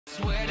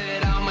Swear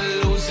that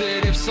I'ma lose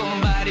it if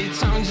somebody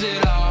turns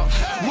it off.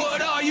 What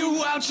are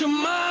you, out your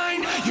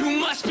mind? You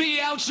must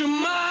be out your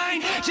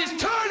mind. Just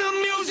turn the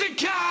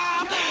music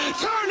out.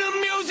 Turn the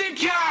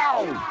music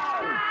out.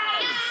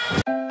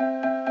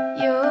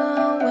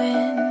 You'll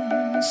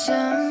win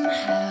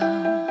somehow.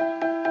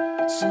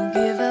 So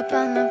give up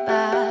on the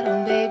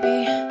battle,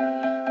 baby.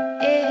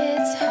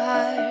 It's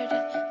hard,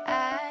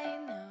 I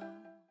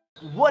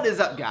know. What is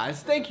up,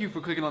 guys? Thank you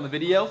for clicking on the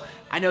video.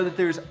 I know that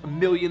there's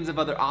millions of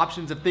other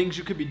options of things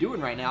you could be doing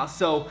right now,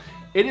 so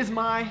it is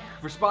my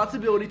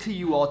responsibility to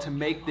you all to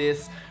make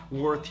this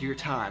worth your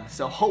time.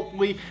 So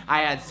hopefully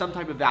I add some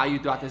type of value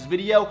throughout this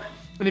video,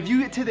 and if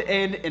you get to the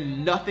end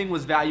and nothing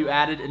was value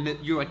added and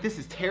you're like, this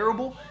is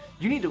terrible,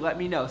 you need to let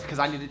me know because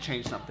I need to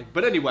change something.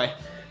 But anyway,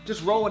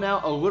 just rolling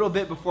out a little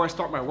bit before I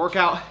start my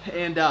workout,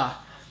 and I'm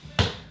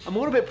a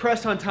little bit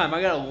pressed on time.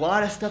 I got a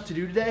lot of stuff to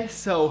do today,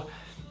 so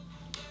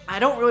I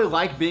don't really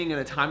like being in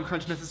a time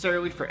crunch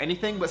necessarily for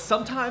anything, but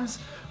sometimes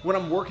when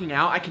I'm working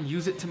out, I can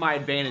use it to my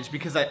advantage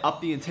because I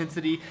up the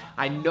intensity.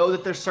 I know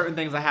that there's certain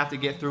things I have to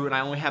get through and I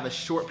only have a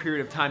short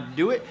period of time to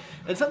do it.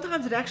 And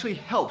sometimes it actually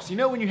helps. You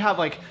know, when you have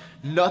like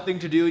nothing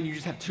to do and you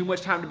just have too much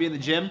time to be in the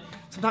gym,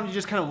 sometimes you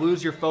just kind of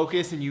lose your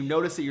focus and you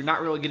notice that you're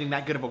not really getting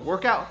that good of a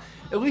workout.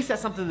 At least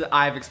that's something that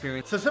I've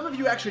experienced. So some of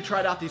you actually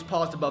tried out these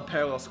paused above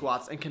parallel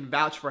squats and can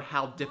vouch for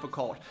how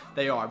difficult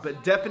they are,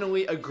 but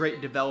definitely a great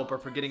developer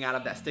for getting out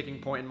of that sticking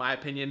point in my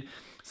opinion.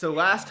 So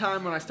last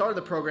time when I started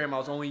the program, I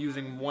was only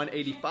using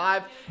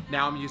 185.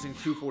 Now I'm using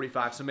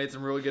 245, so made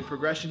some really good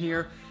progression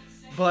here.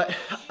 But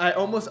I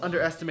almost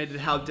underestimated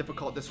how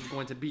difficult this was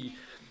going to be.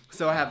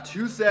 So I have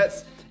 2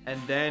 sets,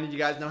 and then you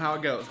guys know how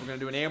it goes. We're gonna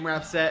do an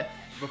AMRAP set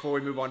before we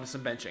move on to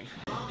some benching.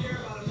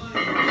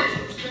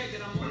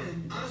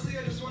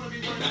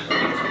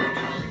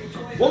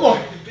 One more.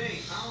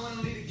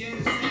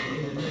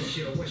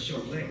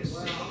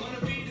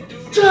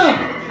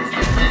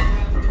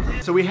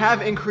 So we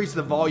have increased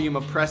the volume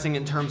of pressing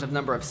in terms of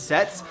number of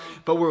sets,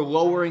 but we're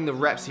lowering the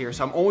reps here.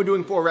 So I'm only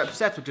doing 4 rep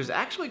sets, which is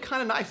actually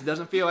kind of nice. It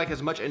doesn't feel like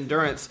as much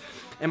endurance.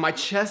 And my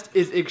chest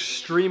is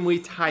extremely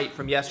tight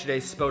from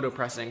yesterday's Spoto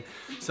pressing.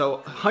 So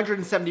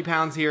 170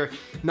 pounds here,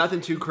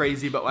 nothing too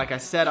crazy, but like I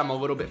said, I'm a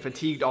little bit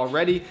fatigued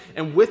already.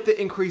 And with the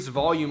increased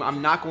volume,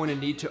 I'm not going to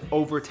need to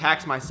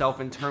overtax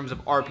myself in terms of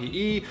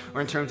RPE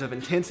or in terms of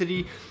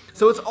intensity.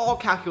 So it's all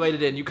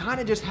calculated in. You kind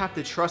of just have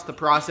to trust the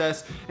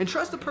process and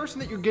trust the person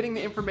that you're getting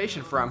the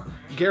information from.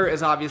 Garrett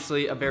is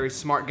obviously a very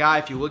smart guy.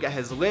 If you look at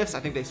his lifts,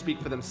 I think they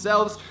speak for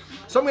themselves.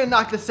 So I'm gonna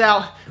knock this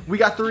out. We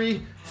got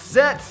 3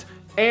 sets,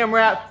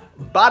 AMRAP,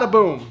 bada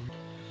boom.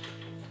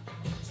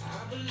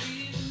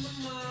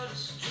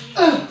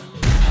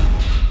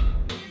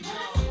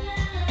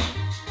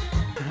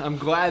 I'm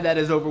glad that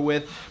is over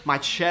with. My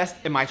chest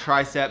and my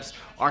triceps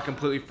are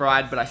completely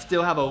fried, but I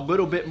still have a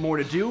little bit more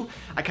to do.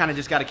 I kind of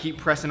just got to keep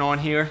pressing on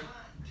here.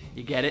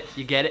 You get it?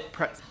 You get it?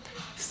 Press.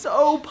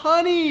 So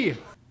punny.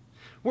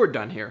 We're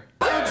done here.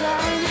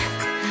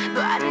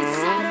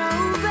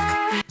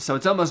 So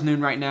it's almost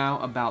noon right now,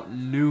 about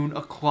noon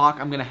o'clock.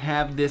 I'm gonna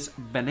have this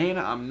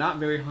banana. I'm not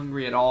very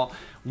hungry at all.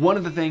 One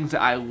of the things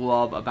that I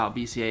love about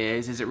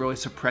BCAAs is it really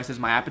suppresses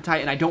my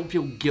appetite, and I don't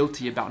feel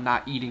guilty about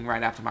not eating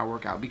right after my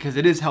workout because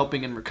it is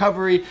helping in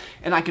recovery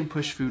and I can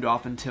push food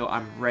off until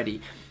I'm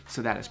ready.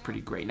 So that is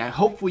pretty great. Now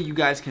hopefully you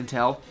guys can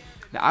tell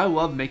that I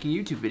love making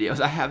YouTube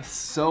videos. I have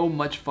so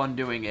much fun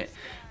doing it.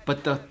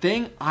 But the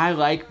thing I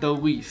like the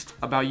least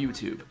about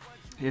YouTube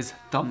is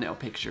thumbnail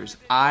pictures.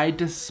 I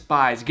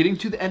despise getting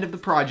to the end of the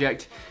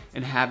project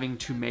and having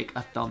to make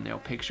a thumbnail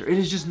picture. It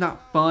is just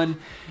not fun.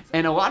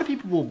 And a lot of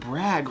people will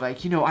brag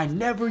like, you know, I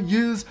never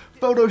use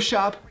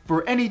Photoshop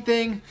for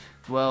anything.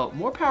 Well,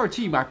 more power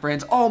to you, my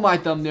friends. All my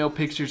thumbnail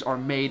pictures are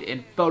made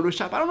in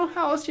Photoshop. I don't know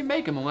how else you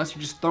make them unless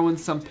you're just throwing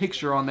some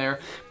picture on there,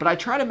 but I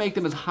try to make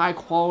them as high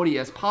quality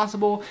as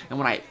possible. And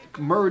when I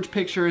merge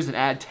pictures and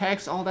add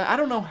text, all that, I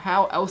don't know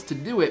how else to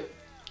do it,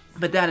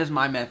 but that is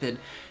my method.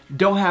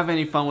 Don't have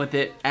any fun with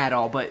it at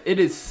all, but it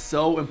is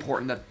so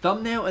important. The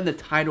thumbnail and the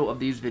title of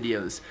these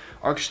videos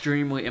are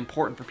extremely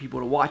important for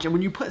people to watch. And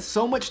when you put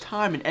so much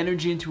time and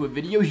energy into a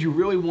video, you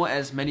really want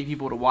as many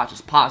people to watch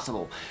as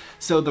possible.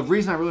 So the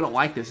reason I really don't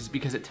like this is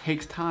because it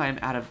takes time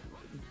out of,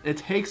 it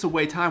takes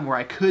away time where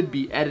I could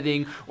be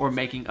editing or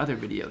making other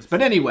videos.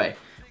 But anyway,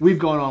 we've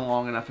gone on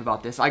long enough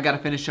about this. I gotta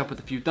finish up with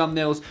a few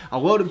thumbnails.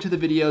 I'll load them to the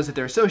videos that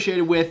they're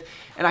associated with,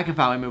 and I can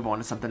finally move on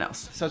to something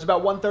else. So it's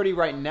about 1:30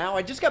 right now.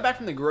 I just got back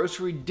from the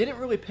grocery. Didn't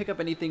really pick up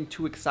anything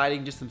too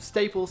exciting, just some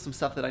staples, some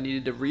stuff that I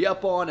needed to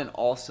re-up on, and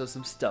also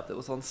some stuff that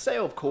was on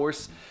sale, of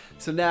course.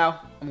 So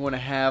now I'm gonna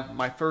have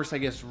my first, I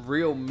guess,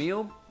 real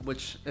meal,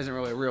 which isn't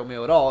really a real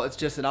meal at all. It's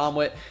just an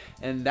omelet,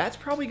 and that's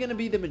probably gonna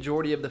be the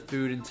majority of the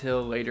food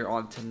until later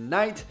on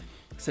tonight.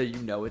 So you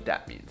know what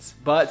that means.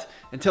 But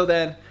until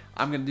then,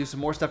 I'm gonna do some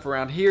more stuff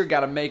around here.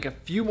 Gotta make a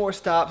few more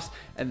stops,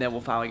 and then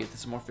we'll finally get to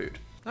some more food.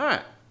 All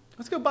right,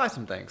 let's go buy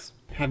some things.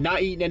 Have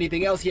not eaten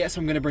anything else yet, so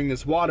I'm gonna bring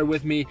this water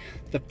with me.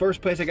 The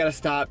first place I gotta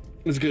stop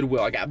is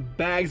Goodwill. I got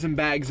bags and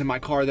bags in my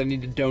car that I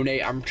need to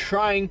donate. I'm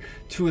trying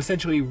to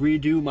essentially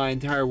redo my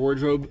entire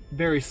wardrobe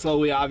very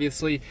slowly,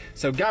 obviously.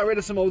 So got rid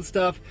of some old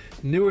stuff.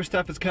 Newer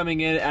stuff is coming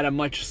in at a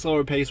much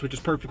slower pace, which is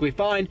perfectly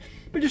fine.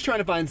 But just trying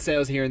to find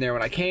sales here and there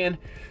when I can.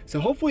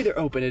 So hopefully they're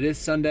open. It is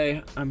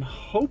Sunday. I'm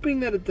hoping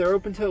that they're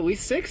open till at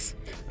least 6.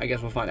 I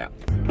guess we'll find out.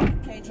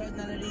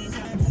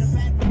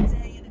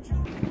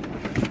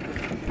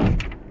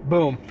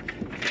 Boom.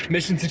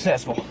 Mission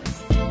successful.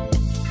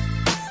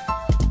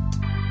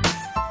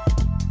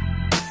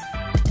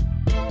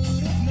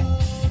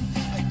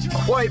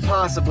 Quite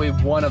possibly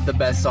one of the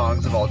best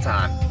songs of all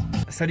time.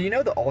 So do you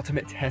know the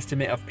ultimate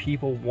testament of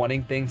people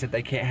wanting things that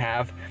they can't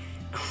have?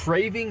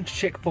 Craving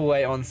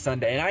Chick-fil-A on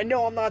Sunday. And I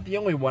know I'm not the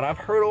only one. I've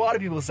heard a lot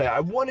of people say, I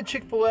want a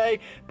Chick-fil-A,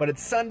 but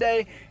it's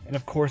Sunday. And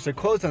of course they're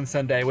closed on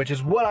Sunday, which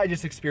is what I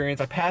just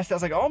experienced. I passed out, I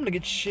was like, oh, I'm gonna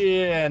get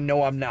shit.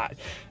 No, I'm not.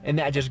 And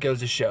that just goes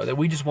to show that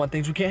we just want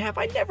things we can't have.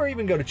 I never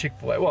even go to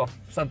Chick-fil-A. Well,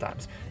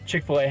 sometimes.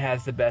 Chick-fil-A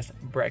has the best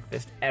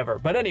breakfast ever.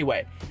 But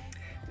anyway,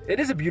 it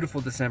is a beautiful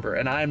December,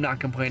 and I am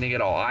not complaining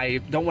at all. I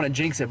don't want to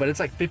jinx it, but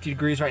it's like 50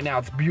 degrees right now.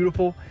 It's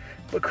beautiful.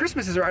 But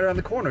Christmas is right around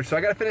the corner, so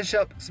I gotta finish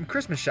up some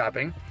Christmas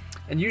shopping.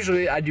 And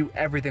usually I do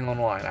everything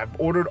online. I've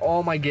ordered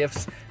all my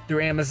gifts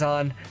through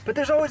Amazon, but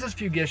there's always those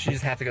few gifts you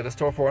just have to go to the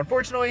store for,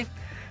 unfortunately,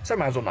 so I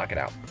might as well knock it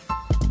out.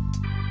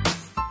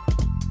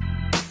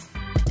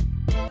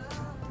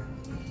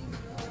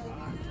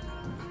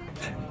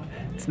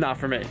 It's not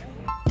for me.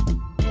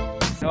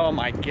 Oh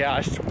my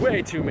gosh,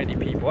 way too many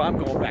people. I'm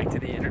going back to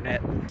the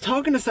internet.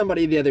 Talking to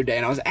somebody the other day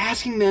and I was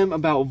asking them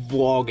about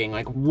vlogging.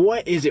 Like,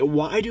 what is it?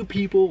 Why do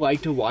people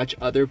like to watch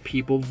other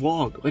people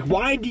vlog? Like,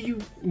 why do you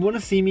want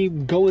to see me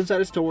go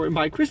inside a store and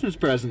buy Christmas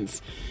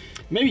presents?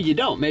 Maybe you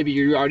don't. Maybe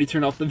you already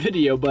turned off the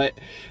video, but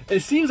it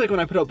seems like when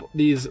I put up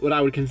these, what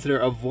I would consider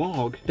a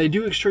vlog, they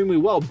do extremely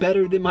well,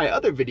 better than my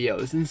other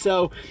videos. And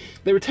so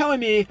they were telling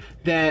me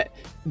that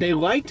they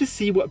like to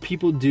see what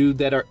people do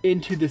that are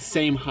into the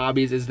same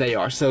hobbies as they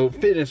are. So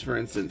fitness, for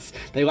instance.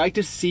 They like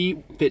to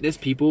see fitness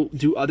people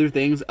do other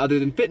things other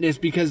than fitness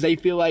because they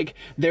feel like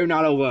they're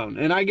not alone.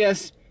 And I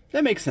guess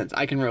that makes sense.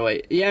 I can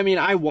relate. Yeah, I mean,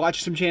 I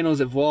watch some channels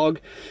that vlog,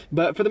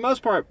 but for the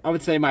most part, I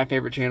would say my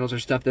favorite channels are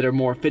stuff that are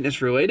more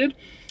fitness related.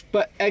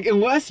 But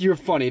unless you're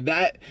funny,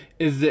 that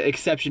is the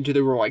exception to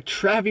the rule. Like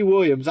Travis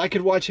Williams, I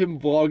could watch him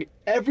vlog.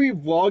 Every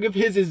vlog of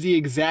his is the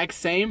exact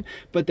same,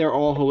 but they're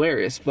all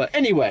hilarious. But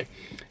anyway,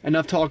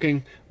 enough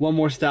talking. One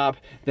more stop,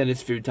 then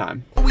it's food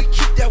time. We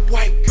keep that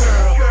white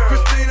girl,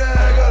 Christina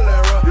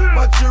Aguilera.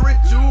 My jury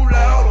too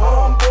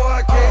loud, homeboy,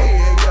 I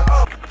can't hear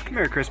ya.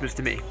 Merry Christmas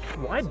to me.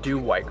 Why do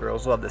white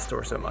girls love this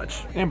store so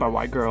much? And by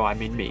white girl, I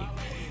mean me.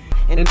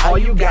 And all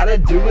you gotta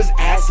do is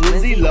ask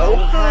Lindsay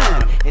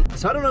Lohan.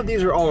 So I don't know if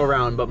these are all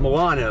around, but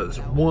Milano's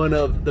one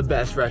of the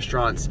best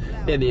restaurants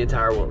in the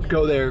entire world.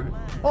 Go there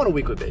on a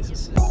weekly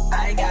basis.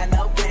 I ain't got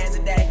no plans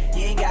today.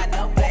 You ain't got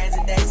no plans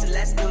today, so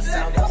let's do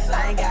something.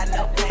 I ain't got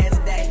no plans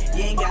today.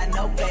 You ain't got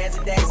no plans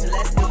today, so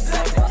let's do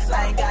something.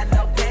 I ain't got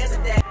no plans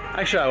today.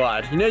 Actually, I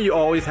lied. You know you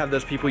always have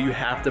those people you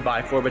have to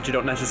buy for, but you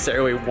don't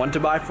necessarily want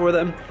to buy for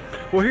them?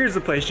 Well, here's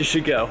the place you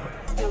should go.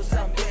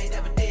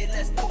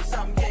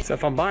 So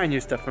if I'm buying you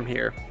stuff from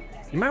here,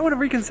 you might want to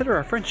reconsider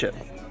our friendship.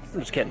 I'm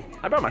just kidding.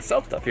 I buy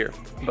myself stuff here,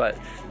 but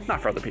not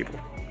for other people,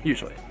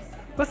 usually.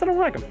 Unless I don't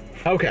like them.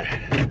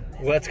 Okay,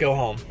 let's go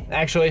home.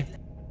 Actually,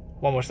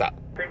 one more stop.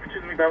 Thanks for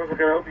choosing McDonald's. What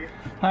can I help you?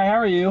 Hi, how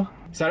are you?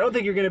 So I don't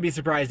think you're gonna be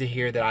surprised to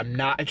hear that I'm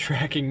not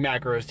tracking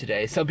macros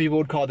today. Some people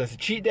would call this a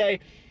cheat day.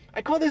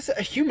 I call this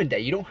a human day.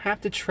 You don't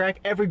have to track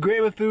every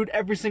gram of food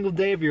every single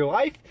day of your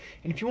life.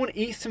 And if you want to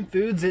eat some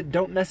foods that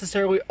don't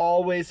necessarily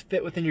always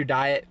fit within your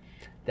diet,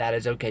 that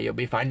is okay, you'll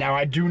be fine. Now,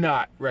 I do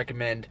not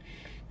recommend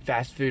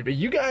fast food, but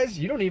you guys,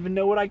 you don't even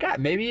know what I got.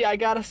 Maybe I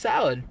got a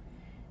salad.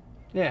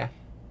 Yeah,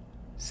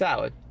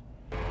 salad.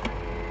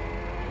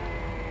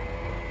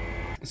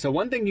 So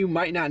one thing you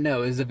might not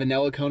know is the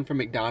vanilla cone from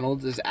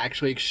McDonald's is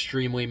actually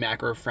extremely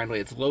macro friendly.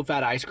 It's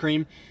low-fat ice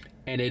cream,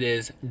 and it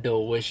is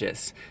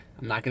delicious.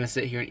 I'm not gonna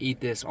sit here and eat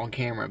this on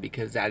camera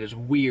because that is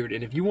weird,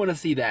 and if you wanna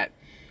see that,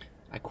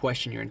 I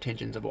question your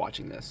intentions of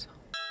watching this.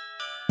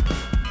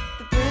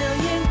 The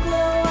brilliant glow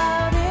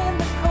out in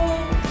the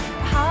cold,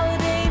 a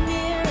holiday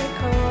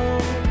miracle.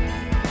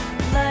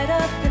 Light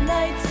up the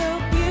night so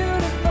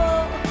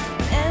beautiful,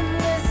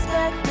 endless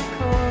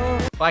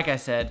spectacle. Like I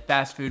said,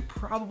 fast food,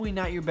 probably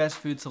not your best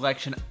food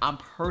selection. I'm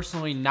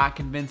personally not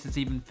convinced it's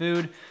even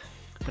food,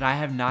 but I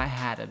have not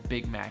had a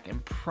Big Mac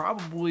in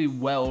probably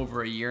well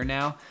over a year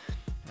now.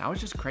 And I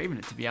was just craving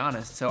it, to be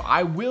honest. So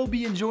I will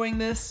be enjoying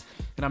this,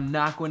 and I'm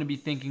not going to be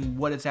thinking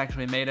what it's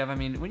actually made of. I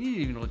mean, when you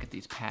even look at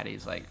these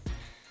patties, like,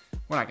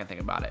 we're not gonna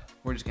think about it.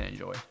 We're just gonna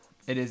enjoy.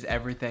 It is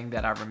everything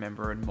that I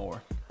remember and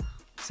more.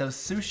 So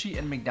sushi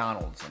and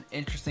McDonald's, an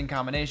interesting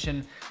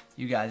combination.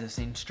 You guys have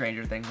seen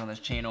Stranger Things on this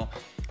channel.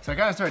 So I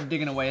kind of started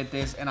digging away at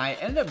this, and I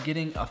ended up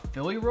getting a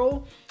Philly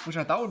roll, which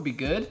I thought would be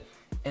good,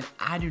 and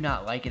I do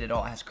not like it at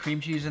all. It has cream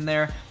cheese in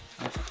there.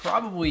 I'm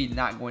probably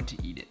not going to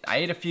eat it. I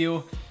ate a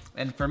few,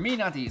 And for me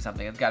not to eat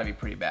something, it's gotta be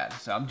pretty bad.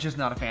 So I'm just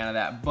not a fan of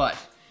that. But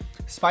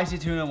spicy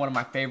tuna, one of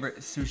my favorite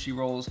sushi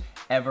rolls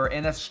ever.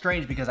 And that's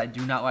strange because I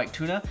do not like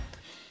tuna.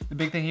 The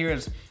big thing here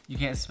is you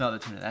can't smell the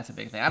tuna. That's a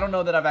big thing. I don't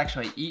know that I've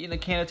actually eaten a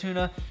can of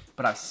tuna,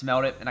 but I've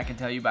smelled it, and I can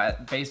tell you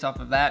based off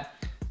of that,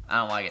 I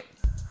don't like it.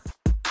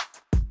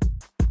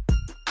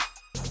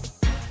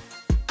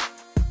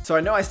 So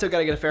I know I still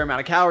gotta get a fair amount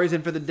of calories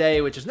in for the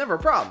day, which is never a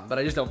problem, but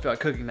I just don't feel like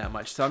cooking that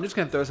much. So I'm just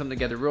gonna throw something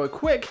together really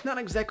quick. Not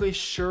exactly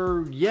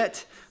sure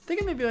yet.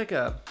 Thinking maybe like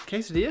a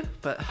quesadilla,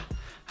 but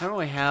I don't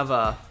really have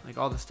like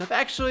all the stuff.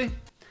 Actually,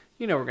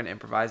 you know we're gonna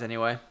improvise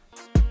anyway.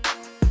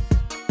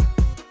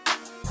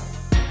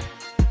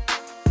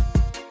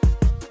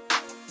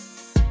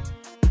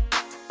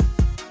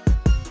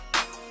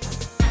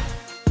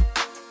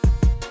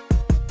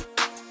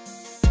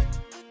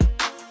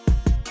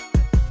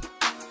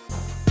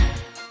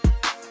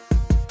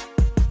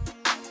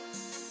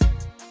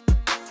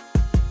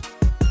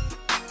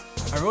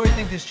 I really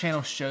think this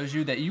channel shows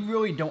you that you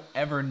really don't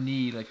ever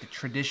need like the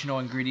traditional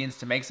ingredients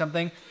to make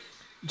something.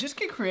 Just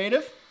get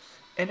creative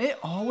and it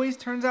always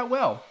turns out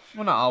well.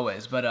 Well, not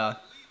always, but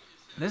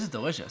this is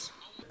delicious.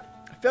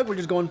 I feel like we're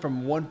just going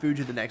from one food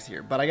to the next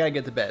here, but I gotta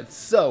get to bed.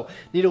 So,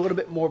 need a little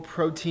bit more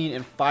protein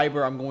and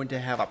fiber. I'm going to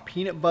have a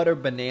peanut butter,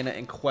 banana,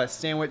 and Quest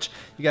sandwich.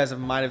 You guys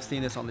might have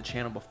seen this on the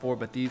channel before,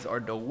 but these are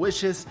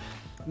delicious.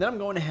 Then I'm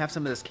going to have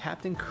some of this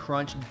Captain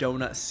Crunch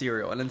donut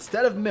cereal. And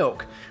instead of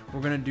milk,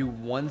 we're gonna do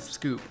 1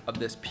 scoop of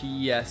this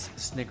PES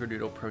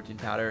Snickerdoodle protein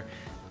powder.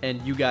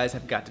 And you guys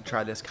have got to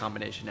try this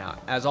combination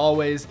out. As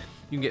always,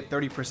 you can get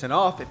 30%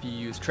 off if you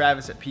use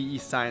Travis at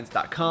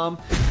pescience.com.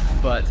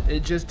 But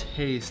it just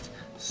tastes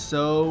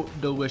so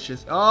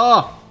delicious.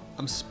 Oh,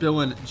 I'm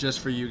spilling just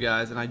for you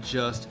guys, and I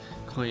just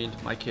cleaned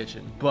my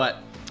kitchen. But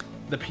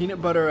the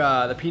peanut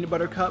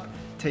butter cup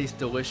tastes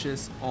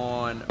delicious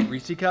on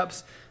Reese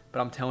cups. But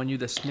I'm telling you,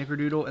 the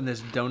Snickerdoodle and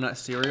this donut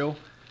cereal,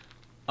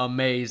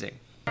 amazing.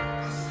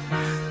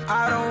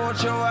 I don't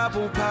want your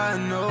apple pie,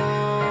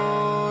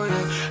 no.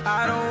 Yeah.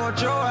 I don't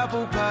want your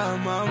apple pie,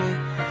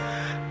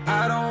 mama.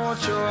 I don't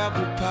want your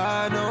apple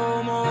pie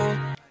no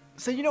more.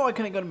 So you know I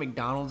couldn't go to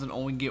McDonald's and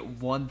only get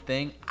one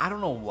thing? I don't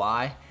know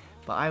why,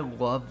 but I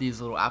love these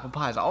little apple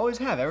pies. I always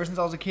have, ever since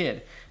I was a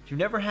kid. If you've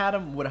never had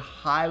them, would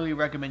highly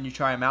recommend you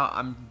try them out.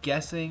 I'm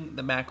guessing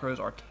the macros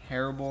are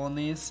terrible on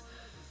these,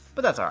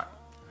 but that's alright.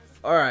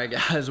 Alright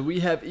guys,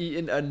 we have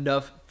eaten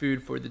enough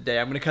food for the day.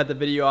 I'm going to cut the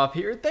video off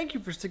here. Thank you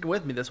for sticking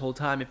with me this whole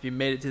time if you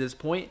made it to this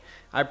point.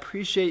 I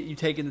appreciate you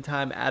taking the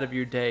time out of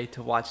your day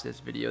to watch this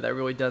video. That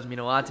really does mean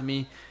a lot to me.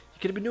 You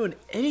could have been doing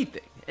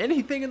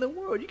anything in the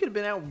world. You could have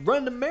been out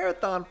running a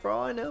marathon for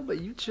all I know, but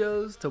you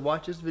chose to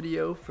watch this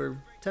video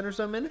for 10 or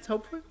so minutes,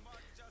 hopefully.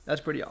 That's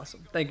pretty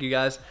awesome. Thank you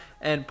guys,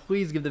 and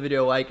please give the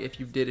video a like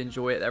if you did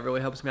enjoy it. That really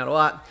helps me out a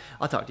lot.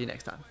 I'll talk to you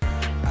next time.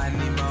 I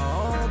need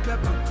my own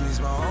pepper grease,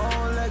 my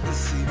own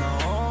legacy,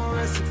 my own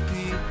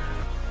recipe.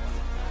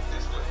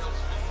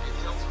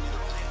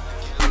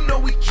 You know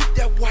we keep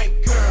that white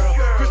girl.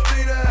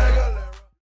 Christina,